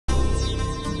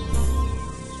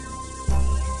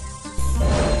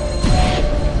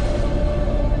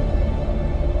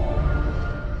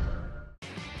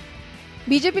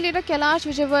BJP leader Kailash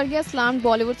Vijayvargiya slammed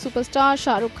Bollywood superstar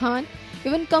Shah Rukh Khan,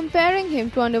 even comparing him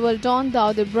to underworld don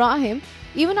Dawood Ibrahim,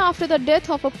 even after the death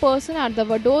of a person at the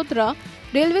Vadodara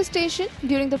railway station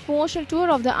during the promotional tour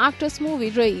of the actor's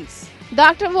movie Raees. The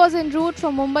actor was en route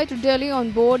from Mumbai to Delhi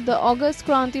on board the August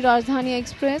Kranti Rajdhani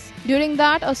Express. During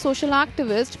that, a social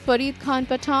activist, Farid Khan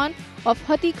Pathan of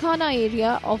Hathikana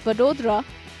area of Vadodara,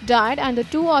 died and the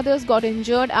two others got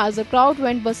injured as the crowd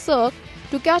went berserk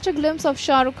to catch a glimpse of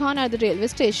Shah Rukh Khan at the railway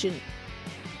station.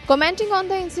 Commenting on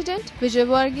the incident,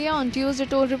 Vijayvargiya on Tuesday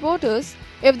told reporters,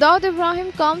 "If Dawood Ibrahim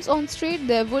comes on street,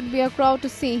 there would be a crowd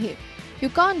to see him. You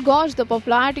can't gauge the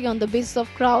popularity on the basis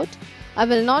of crowd. I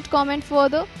will not comment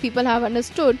further. People have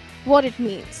understood what it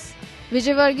means."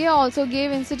 Vijayvargiya also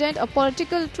gave incident a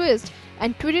political twist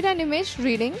and tweeted an image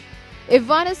reading, "If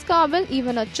one is Kabil,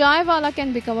 even a chai wala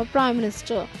can become a prime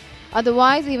minister.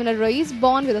 Otherwise, even a Raees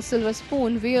born with a silver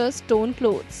spoon wears stone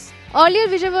clothes." Earlier,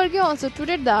 Vijayvargiya also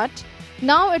tweeted that,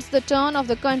 "Now it's the turn of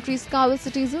the country's Kabil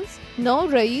citizens. No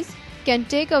Raees can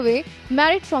take away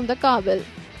merit from the Kabil.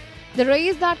 The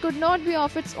Raees that could not be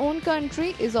of its own country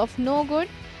is of no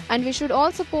good, and we should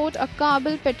all support a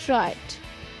Kabil patriot."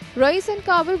 Raees and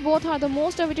Kabil both are the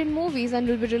most awaited movies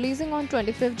and will be releasing on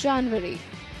 25th January.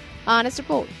 Honest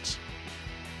report.